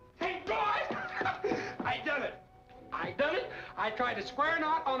 Hey, Roy! I done it. I done it. I tried a square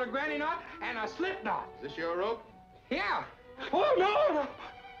knot on a granny knot and a slip knot. Is this your rope? Yeah. Oh, no!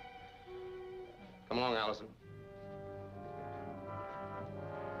 Come along, Allison.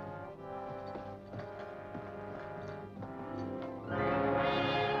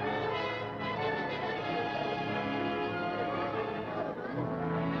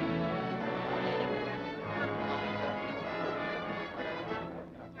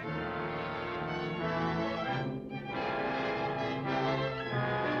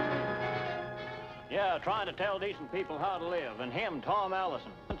 Yeah, trying to tell decent people how to live. And him, Tom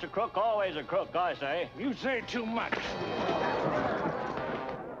Allison. Once a crook, always a crook, I say. You say too much.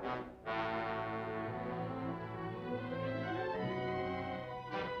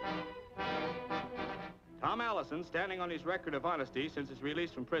 Tom Allison, standing on his record of honesty since his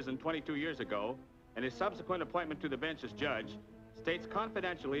release from prison 22 years ago, and his subsequent appointment to the bench as judge, states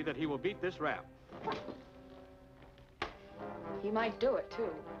confidentially that he will beat this rap. He might do it, too.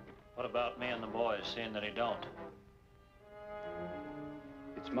 What about me and the boys, seeing that he don't?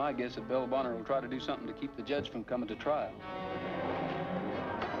 It's my guess that Belle Bonner will try to do something to keep the judge from coming to trial.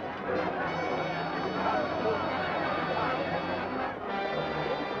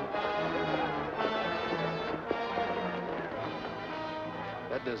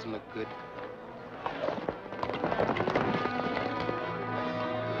 That doesn't look good.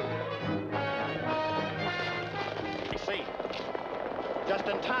 See, just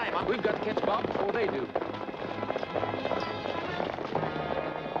in time. We've got to catch Bob before they do.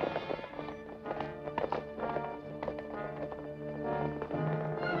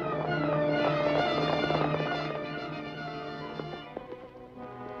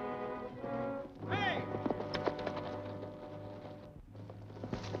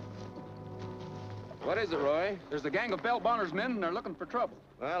 What is it, Roy? There's a gang of Belle Bonner's men, and they're looking for trouble.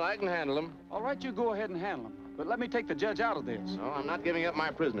 Well, I can handle them. All right, you go ahead and handle them. But let me take the judge out of this. No, I'm not giving up my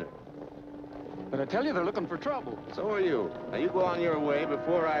prisoner. But I tell you, they're looking for trouble. So are you. Now, you go on your way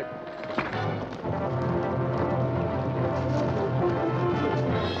before I...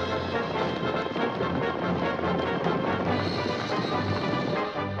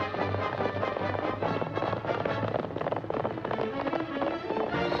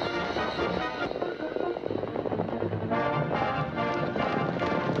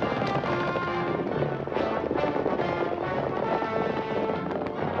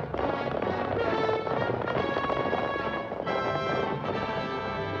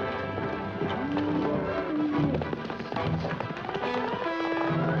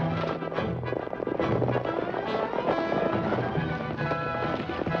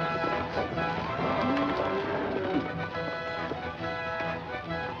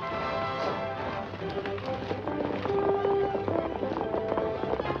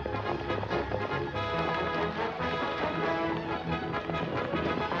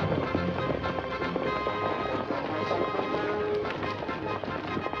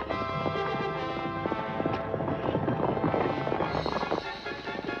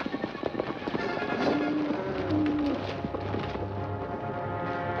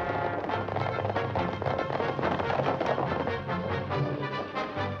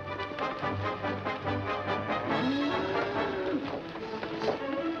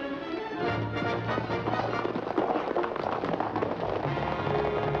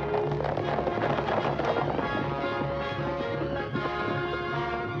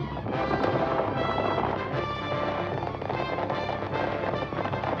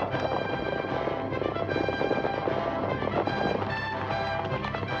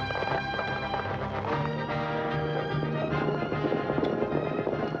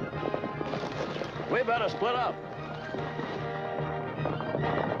 We better split up.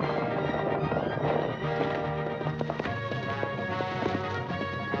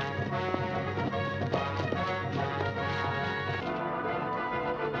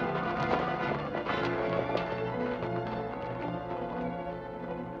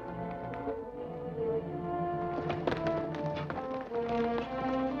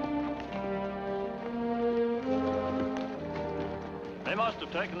 They must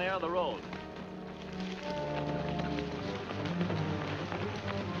have taken the other road.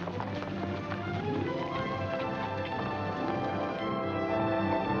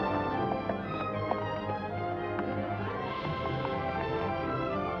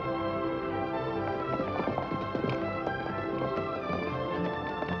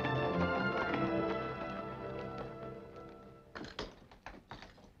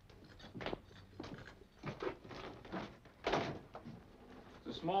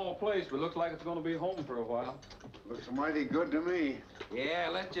 Small place, but looks like it's going to be home for a while. Looks mighty good to me. Yeah,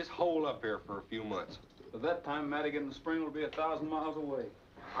 let's just hole up here for a few months. By that time, Madigan and Spring will be 1,000 miles away.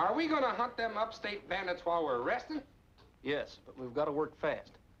 Are we going to hunt them upstate bandits while we're resting? Yes, but we've got to work fast.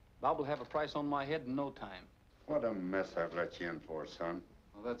 Bob will have a price on my head in no time. What a mess I've let you in for, son.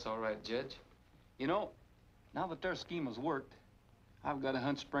 Well, that's all right, Judge. You know, now that their scheme has worked, I've got a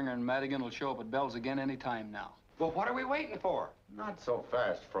hunch Springer and Madigan will show up at Belle's again any time now. Well, what are we waiting for? Not so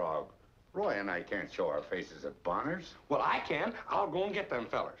fast, Frog. Roy and I can't show our faces at Bonner's. Well, I can. I'll go and get them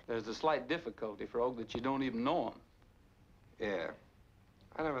fellers. There's a slight difficulty, Frog, that you don't even know them. Yeah,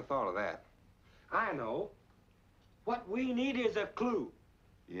 I never thought of that. I know. What we need is a clue.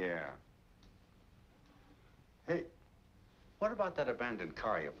 Yeah. Hey, what about that abandoned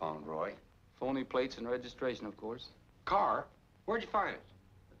car you found, Roy? Phony plates and registration, of course. Car? Where'd you find it?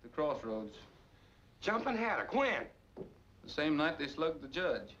 At the crossroads. Jumping haddock. When? The same night they slugged the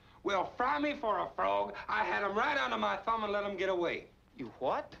judge. Well, fry me for a frog. I had them right under my thumb and let them get away. You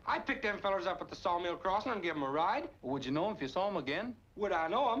what? I picked them fellers up at the sawmill crossing and give them a ride. Well, would you know them if you saw them again? Would I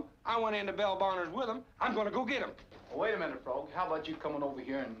know them? I went into Belle Bonner's with them. I'm going to go get them. Well, wait a minute, Frog. How about you coming over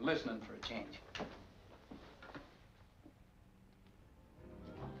here and listening for a change?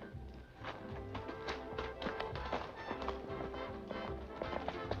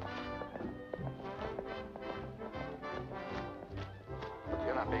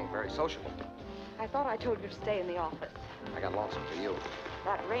 You're not being very sociable. I thought I told you to stay in the office. I got lonesome for you.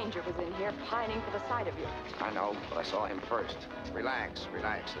 That ranger was in here pining for the sight of you. I know, but I saw him first. Relax,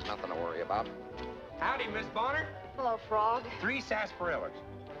 relax. There's nothing to worry about. Howdy, Miss Bonner. Hello, Frog. 3 sarsaparillas.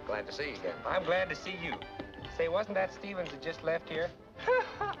 Glad to see you again. I'm glad to see you. Say, wasn't that Stevens that just left here?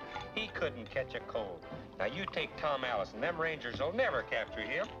 He couldn't catch a cold. Now, you take Tom Allison. Them Rangers will never capture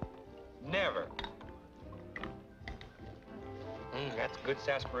him. Never. That's good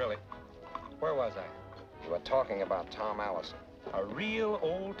sarsaparilla. Where was I? You were talking about Tom Allison. A real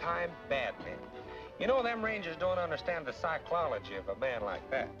old-time bad man. You know, them Rangers don't understand the psychology of a man like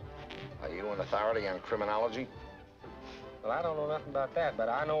that. Are you an authority on criminology? Well, I don't know nothing about that, but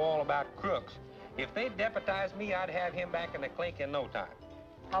I know all about crooks. If they deputized me, I'd have him back in the clink in no time.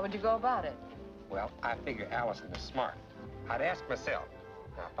 How would you go about it? Well, I figure Allison is smart. I'd ask myself,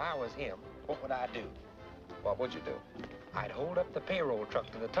 now, if I was him, what would I do? What would you do? I'd hold up the payroll truck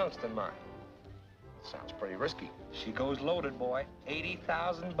to the tungsten mine. Sounds pretty risky. She goes loaded, boy.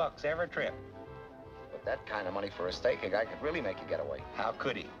 80,000 bucks every trip. With that kind of money for a stake, a guy could really make a getaway. How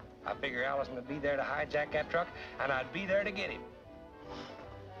could he? I figure Allison would be there to hijack that truck, and I'd be there to get him.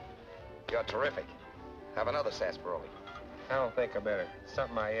 You're terrific. Have another sarsaparilla. I don't think I better.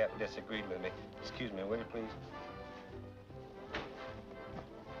 Something I ate disagreed with me. Excuse me, will you, please?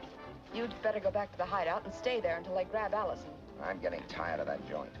 You'd better go back to the hideout and stay there until they grab Allison. I'm getting tired of that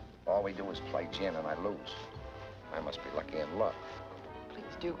joint. All we do is play gin and I lose. I must be lucky in luck. Please,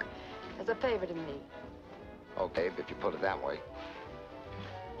 Duke, as a favor to me. Okay, if you put it that way.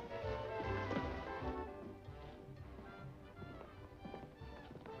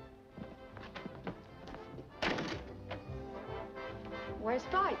 Where's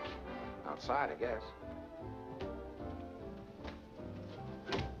Spike? Outside, I guess.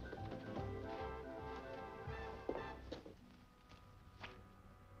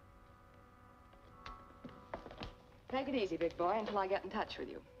 Take it easy, big boy, until I get in touch with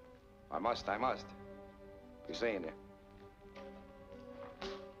you. I must. Be seeing you.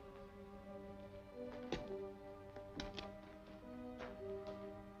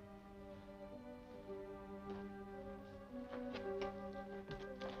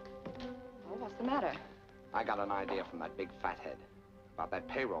 Oh, what's the matter? I got an idea from that big fathead about that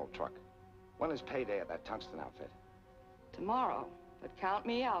payroll truck. When is payday at that tungsten outfit? Tomorrow. But count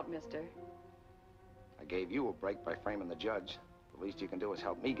me out, mister. I gave you a break by framing the judge. The least you can do is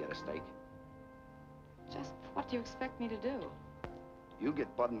help me get a steak. Just what do you expect me to do? You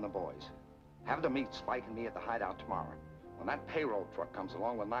get Bud and the boys. Have them meet Spike and me at the hideout tomorrow. When that payroll truck comes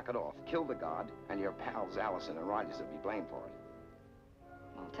along, we'll knock it off. Kill the guard, and your pals Allison and Rogers will be blamed for it.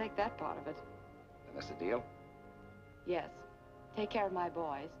 I'll take that part of it. And that's the deal? Yes. Take care of my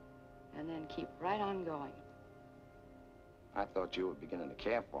boys, and then keep right on going. I thought you were beginning to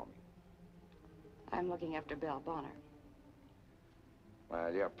care for me. I'm looking after Belle Bonner.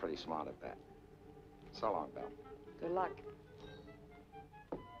 Well, you're pretty smart at that. So long, Belle. Good luck.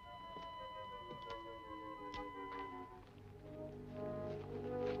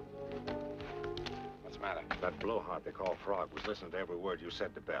 What's the matter? That blowhard they call Frog was listening to every word you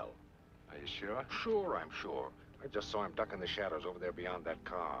said to Belle. Are you sure? Sure, I'm sure. I just saw him duck in the shadows over there beyond that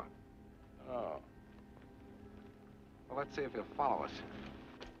car. Oh. Well, let's see if he'll follow us.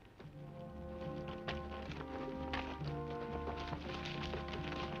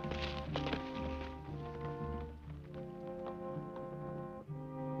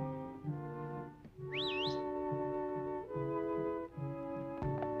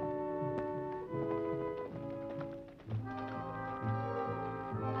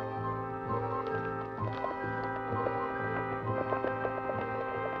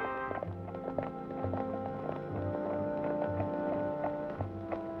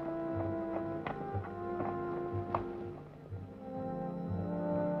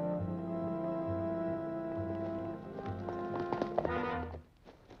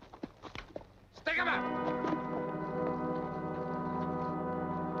 Stick him up!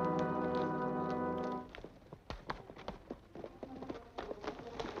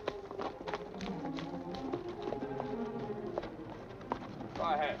 Go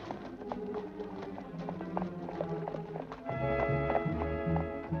ahead.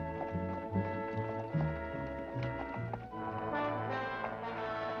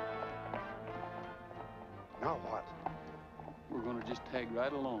 Now what? We're gonna just tag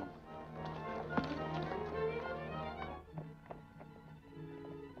right along.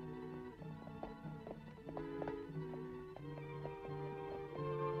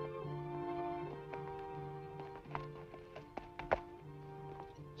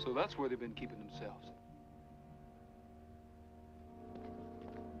 So that's where they've been keeping themselves.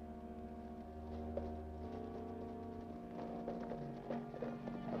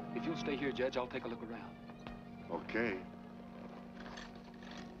 If you'll stay here, Judge, I'll take a look around. Okay.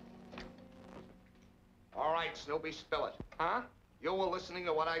 All right, Snoopy, spill it. Huh? You were listening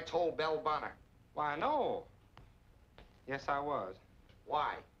to what I told Belle Bonner. Why, no. Yes, I was.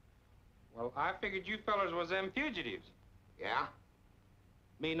 Why? Well, I figured you fellas was them fugitives. Yeah?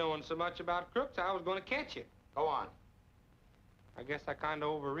 Me knowing so much about crooks, I was gonna catch you. Go on. I guess I kind of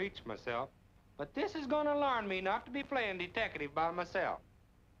overreached myself. But this is gonna learn me not to be playing detective by myself.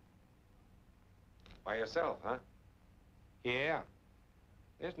 By yourself, huh? Yeah.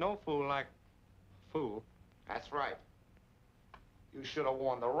 There's no fool like a fool. That's right. You should have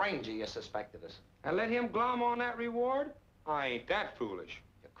warned the ranger you suspected us. And let him glom on that reward? I ain't that foolish.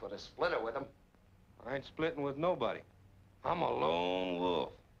 You could have split it with him. I ain't splitting with nobody. I'm a lone wolf.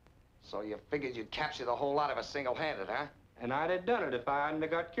 So you figured you'd capture the whole lot of us single-handed, huh? And I'd have done it if I hadn't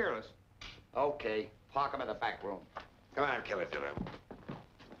have got careless. Okay. Park him in the back room. Come on, Killer Dylan.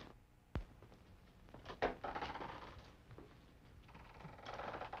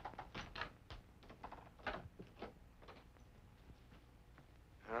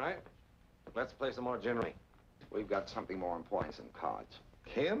 All right. Let's play some more ginnery. We've got something more important than cards.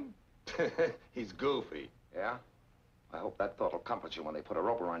 Him? He's goofy. Yeah? I hope that thought will comfort you when they put a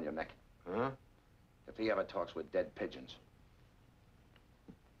rope around your neck. Huh? If he ever talks with dead pigeons.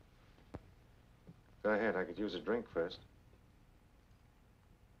 Go ahead. I could use a drink first.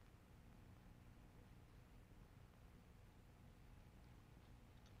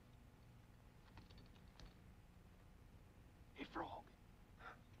 Hey, Frog.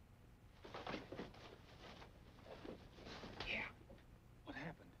 Yeah. What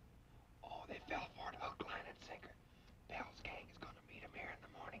happened? Oh, they fell for it, hook, line, and sinker. Belle's gang is gonna meet him here in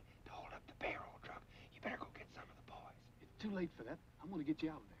the morning to hold up the payroll truck. You better go get some of the boys. It's too late for that. I'm gonna get you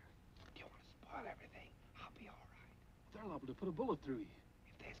out of there. You want to spoil everything? I'll be all right. They're liable to put a bullet through you.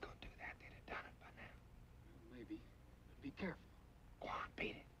 If they's gonna do that, they'd have done it by now. Maybe. But be careful. Go on,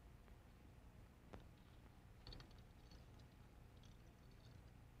 beat it.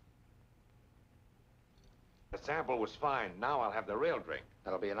 The sample was fine. Now I'll have the real drink.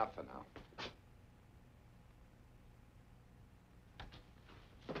 That'll be enough for now.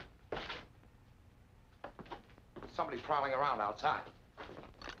 Somebody prowling around outside.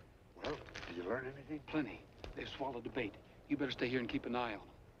 Well, did you learn anything? Plenty. They've swallowed the bait. You better stay here and keep an eye on them.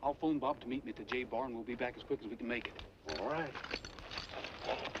 I'll phone Bob to meet me at the J Bar, and we'll be back as quick as we can make it. All right.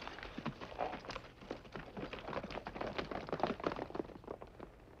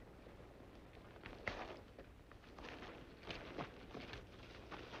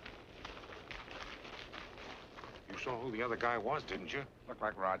 You saw who the other guy was, didn't you? Looked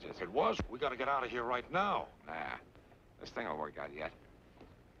like Rogers. It was? We gotta get out of here right now. Nah, this thing will work out yet.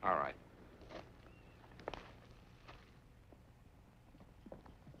 All right.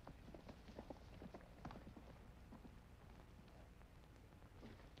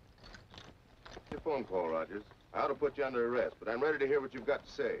 Your phone call, Rogers. I ought to put you under arrest, but I'm ready to hear what you've got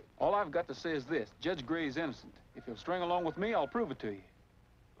to say. All I've got to say is this. Judge Gray is innocent. If you'll string along with me, I'll prove it to you.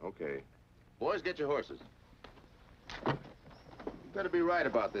 Okay. Boys, get your horses. You better be right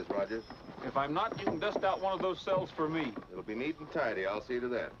about this, Rogers. If I'm not, you can dust out one of those cells for me. It'll be neat and tidy. I'll see to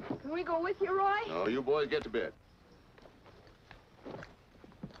that. Can we go with you, Roy? No, you boys get to bed.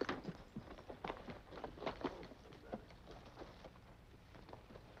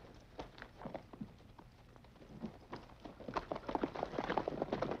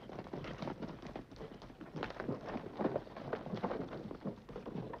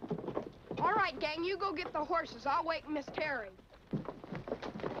 All right, gang, you go get the horses. I'll wake Miss Terry.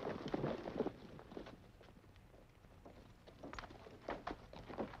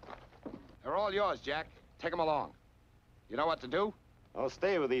 They're all yours, Jack. Take them along. You know what to do? I'll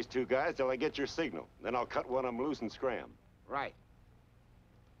stay with these two guys till I get your signal. Then I'll cut one of them loose and scram. Right.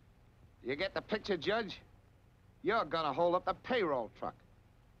 You get the picture, Judge? You're gonna hold up the payroll truck.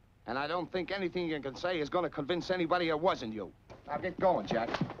 And I don't think anything you can say is gonna convince anybody it wasn't you. Now get going, Jack.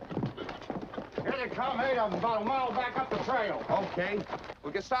 Here they come, 8 of them, about a mile back up the trail. Okay.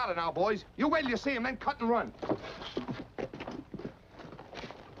 We'll get started now, boys. You wait till you see him, then cut and run.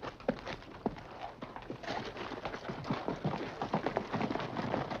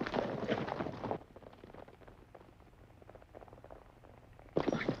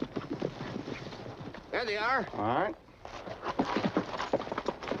 There they are. All right.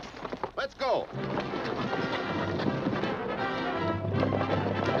 Let's go.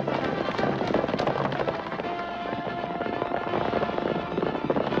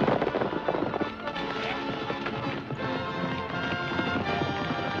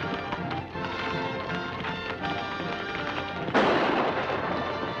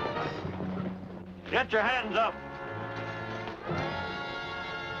 Get your hands up.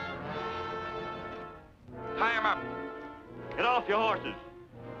 Tie him up. Get off your horses.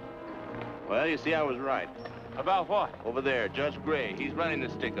 Well, you see, I was right. About what? Over there, Judge Gray. He's running the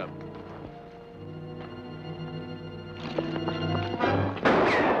stick-up.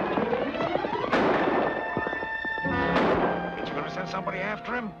 Ain't you gonna send somebody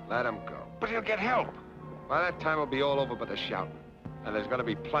after him? Let him go. But he'll get help. By that time, it'll be all over but the shouting. And there's gonna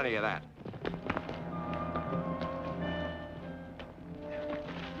be plenty of that.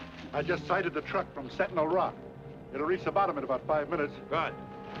 I just sighted the truck from Sentinel Rock. It'll reach the bottom in about 5 minutes. Good.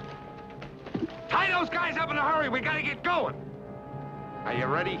 Tie those guys up in a hurry. We gotta get going. Are you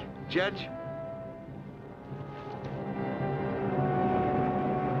ready, Judge?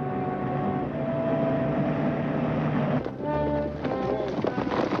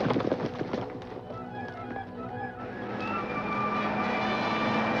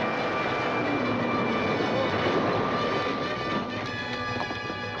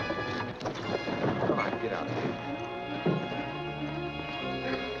 Come on, get out.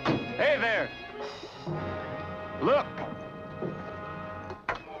 Hey there! Look!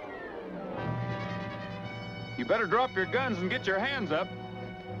 You better drop your guns and get your hands up.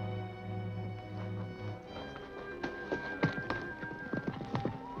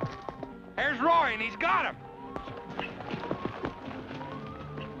 There's Roy, and he's got him.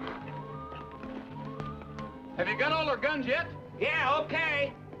 Have you got all our guns yet? Yeah,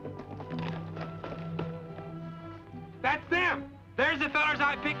 okay. That's them. There's the fellers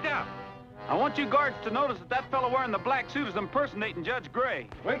I picked up. I want you guards to notice that that fellow wearing the black suit is impersonating Judge Gray.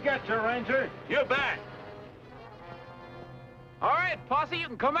 We get you, Ranger. You bet. All right, posse, you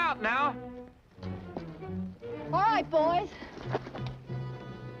can come out now. All right, boys.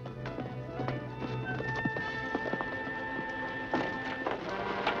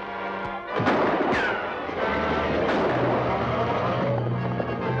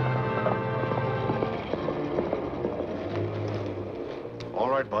 All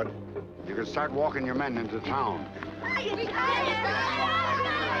right, Bud. You can start walking your men into town.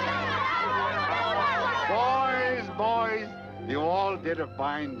 Boys, you all did a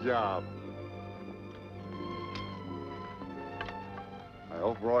fine job.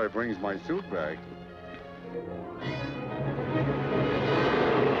 hope Roy brings my suit back.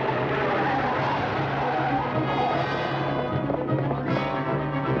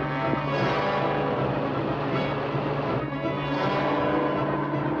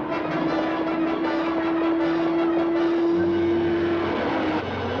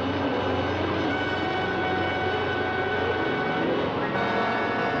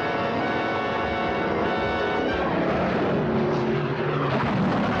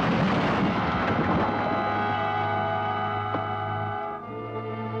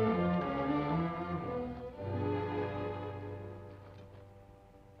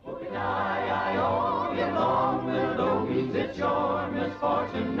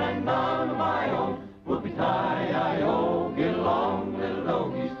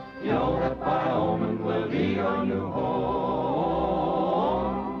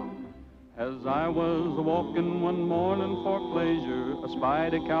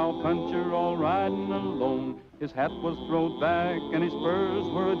 Spied a cowpuncher all riding alone. His hat was throwed back and his spurs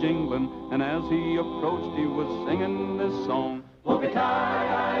were a-jingling, and as he approached he was singing this song.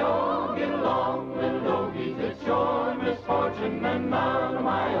 Whoopie-tie-I-O, get along, little doggies, it's your misfortune and none of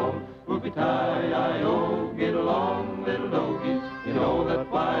my own. Whoopie-tie-I-O, get along, little doggies, you know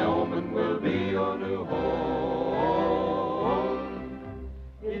that Wyoming will be your new home.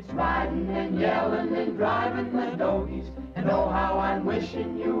 It's riding and yelling and driving the doggies, and oh, how I'm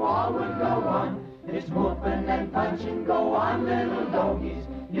wishing you all would go on. It's whooping and punching, go on, little doggies.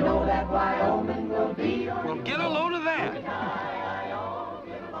 You know that Wyoming will be your... Well, get a load of that.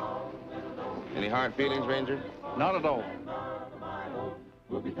 Any hard feelings, Ranger? Not at all.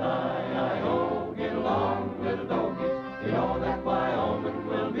 Whoopie-tie-I-O, get along, little doggies. You know that Wyoming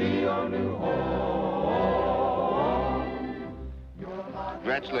will be your new home.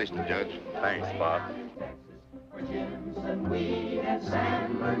 Congratulations, Judge. Thanks, Bob. Where Jims and weed and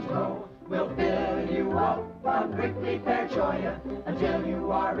sandbirds grow, we'll fill you up on prickly pear cholla until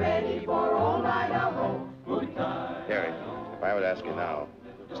you are ready for old Idaho. Terry, if I would ask you now,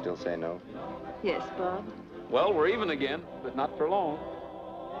 would you still say no? Yes, Bob. Well, we're even again, but not for long.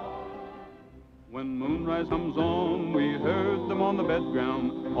 When moonrise comes on, we herd them on the bed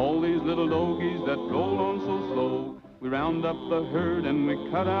ground, all these little doggies that roll on so slow. We round up the herd and we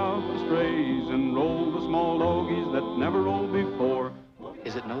cut out the strays and roll the small doggies that never rolled before.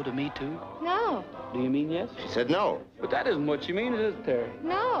 Is it no to me, too? No. Do you mean yes? She said no. But that isn't what you mean, is it, Terry?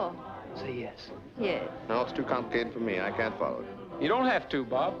 No. Say yes. Yes. No, it's too complicated for me. I can't follow it. You don't have to,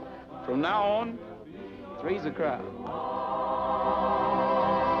 Bob. From now on, three's a crowd.